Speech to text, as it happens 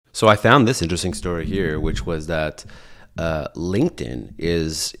So I found this interesting story here, which was that LinkedIn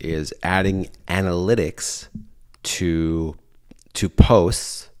is adding analytics to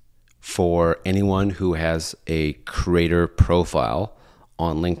posts for anyone who has a creator profile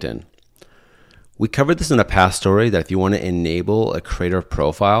on LinkedIn. We covered this in a past story that if you want to enable a creator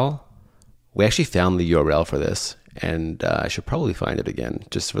profile, we actually found the URL for this, and I should probably find it again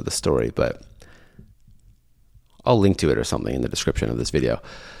just for the story, but I'll link to it or something in the description of this video.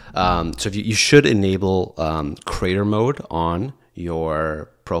 So if you should enable creator mode on your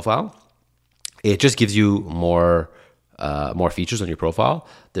profile. It just gives you more features on your profile.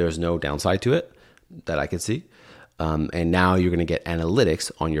 There's no downside to it that I could see. And now you're going to get analytics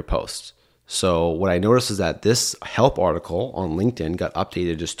on your posts. So what I noticed is that this help article on LinkedIn got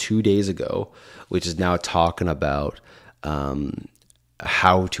updated just 2 days ago, which is now talking about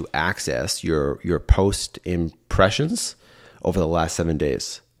how to access your post impressions over the last 7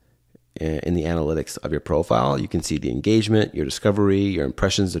 days. In the analytics of your profile, you can see the engagement, your discovery, your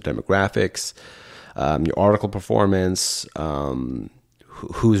impressions, the demographics, your article performance,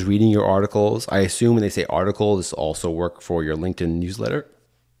 who's reading your articles. I assume when they say article, this also work for your LinkedIn newsletter.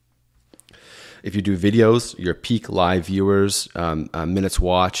 If you do videos, your peak live viewers, minutes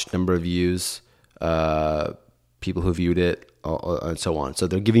watched, number of views, people who viewed it, and so on. So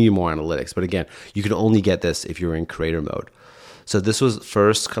they're giving you more analytics. But again, you can only get this if you're in creator mode. So this was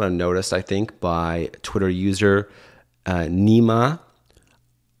first kind of noticed, I think, by Twitter user Nima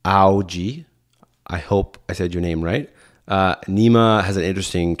Aoji. I hope I said your name right. Nima has an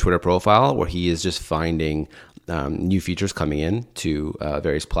interesting Twitter profile where he is just finding new features coming in to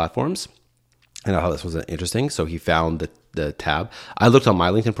various platforms. And I thought this was interesting. So he found the tab. I looked on my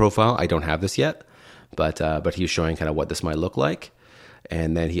LinkedIn profile. I don't have this yet, but he's showing kind of what this might look like.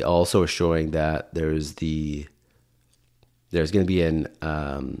 And then he also is showing that there's going to be an...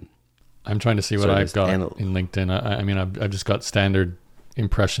 I'm trying to see what I've got in LinkedIn. I mean, I've just got standard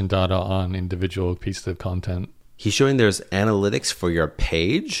impression data on individual pieces of content. He's showing there's analytics for your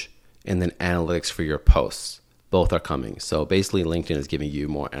page and then analytics for your posts. Both are coming. So basically LinkedIn is giving you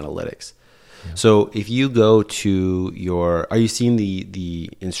more analytics. Yeah. So if you go to your... Are you seeing the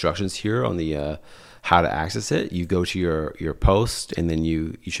instructions here on the how to access it? You go to your post and then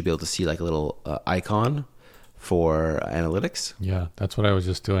you should be able to see like a little icon for analytics. Yeah, that's what I was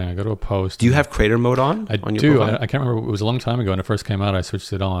just doing. I go to a post. Do you have creator mode on? I do. I can't remember. It was a long time ago when it first came out. I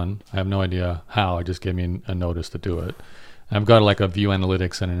switched it on. I have no idea how. It just gave me a notice to do it. And I've got like a view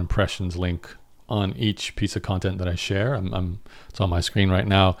analytics and an impressions link on each piece of content that I share. It's on my screen right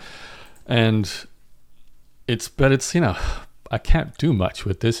now, and it's I can't do much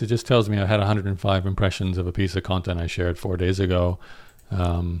with this. It just tells me I had 105 impressions of a piece of content I shared 4 days ago.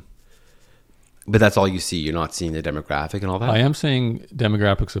 But that's all you see. You're not seeing the demographic and all that? I am seeing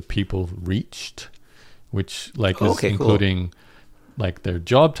demographics of people reached, which is including like their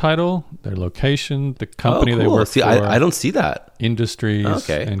job title, their location, the company they work for. I don't see that. Industries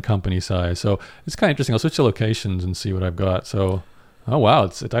and company size. So it's kind of interesting. I'll switch to locations and see what I've got. So, oh wow,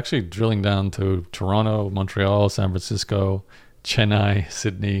 it's actually drilling down to Toronto, Montreal, San Francisco, Chennai,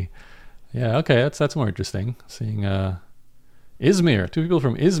 Sydney. Yeah, okay, that's more interesting. Seeing Izmir. 2 people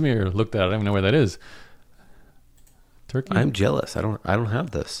from Izmir looked at it. I don't even know where that is. Turkey. I'm jealous. I don't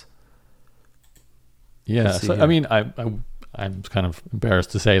have this. Yeah. So, I mean, I'm kind of embarrassed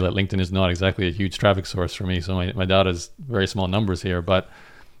to say that LinkedIn is not exactly a huge traffic source for me. So my data is very small numbers here, but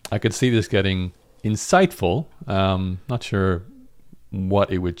I could see this getting insightful. Not sure what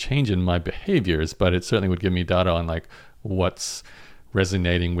it would change in my behaviors, but it certainly would give me data on like what's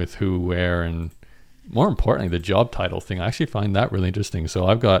resonating with who, where, and more importantly, the job title thing. I actually find that really interesting. So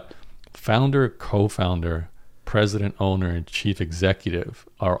I've got founder, co-founder, president, owner, and chief executive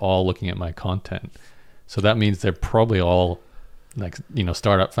are all looking at my content. So that means they're probably all like,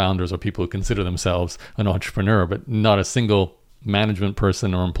 startup founders or people who consider themselves an entrepreneur, but not a single management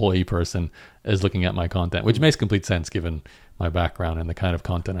person or employee person is looking at my content, which makes complete sense given my background and the kind of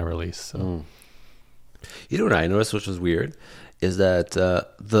content I release. So. You know what I noticed, which was weird, is that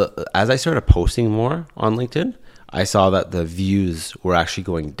as I started posting more on LinkedIn, I saw that the views were actually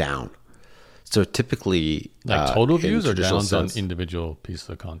going down. So typically, like total views or downs on individual pieces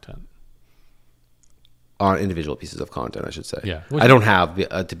of content? On individual pieces of content, I should say. Yeah, I don't have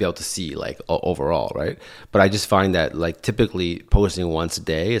to be able to see like overall, right? But I just find that like typically posting once a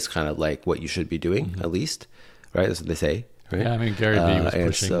day is kind of like what you should be doing at least, right? That's what they say. Right? Yeah, I mean, Gary Vee was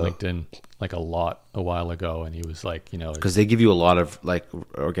pushing LinkedIn like a lot a while ago, and he was like, because they give you a lot of like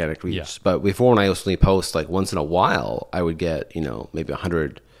organic reach. Yeah. But before, when I only post like once in a while, I would get maybe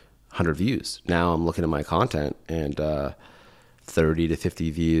 100 views. Now I'm looking at my content and 30 to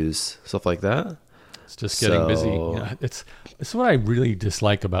 50 views, stuff like that. It's just getting busy. Yeah, it's what I really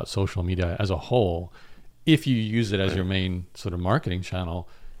dislike about social media as a whole. If you use it as your main sort of marketing channel,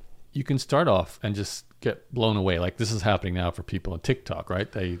 you can start off and just get blown away. Like this is happening now for people on TikTok,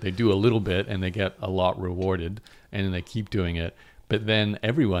 right? They do a little bit and they get a lot rewarded, and then they keep doing it. But then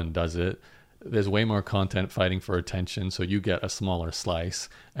everyone does it. There's way more content fighting for attention, so you get a smaller slice,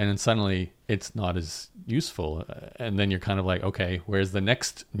 and then suddenly it's not as useful. And then you're kind of like, okay, where's the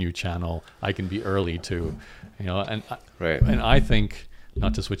next new channel I can be early to, you know? And Right. And I think,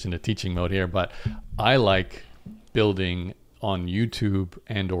 not to switch into teaching mode here, but I like building on YouTube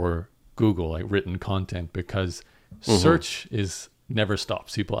and or Google, like written content, because search is never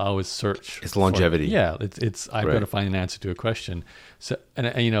stops. People always search. It's longevity. It's I've got to find an answer to a question. So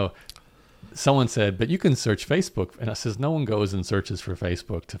and you know, someone said, but you can search Facebook, and I says no one goes and searches for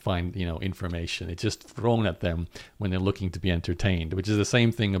Facebook to find, you know, information. It's just thrown at them when they're looking to be entertained, which is the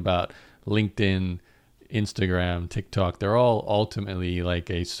same thing about LinkedIn, Instagram, TikTok. They're all ultimately like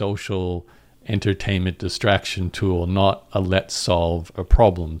a social entertainment distraction tool, not a let's solve a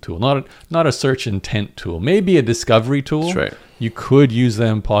problem tool, not a search intent tool, maybe a discovery tool. That's right. You could use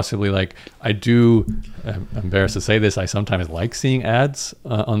them possibly. Like I do, I'm embarrassed to say this, I sometimes like seeing ads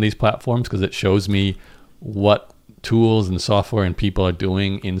on these platforms because it shows me what tools and software and people are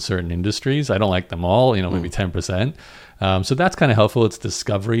doing in certain industries. I don't like them all, you know, maybe 10%. So that's kind of helpful. It's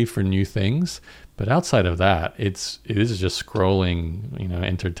discovery for new things. But outside of that, it is just scrolling, you know,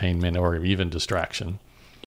 entertainment or even distraction.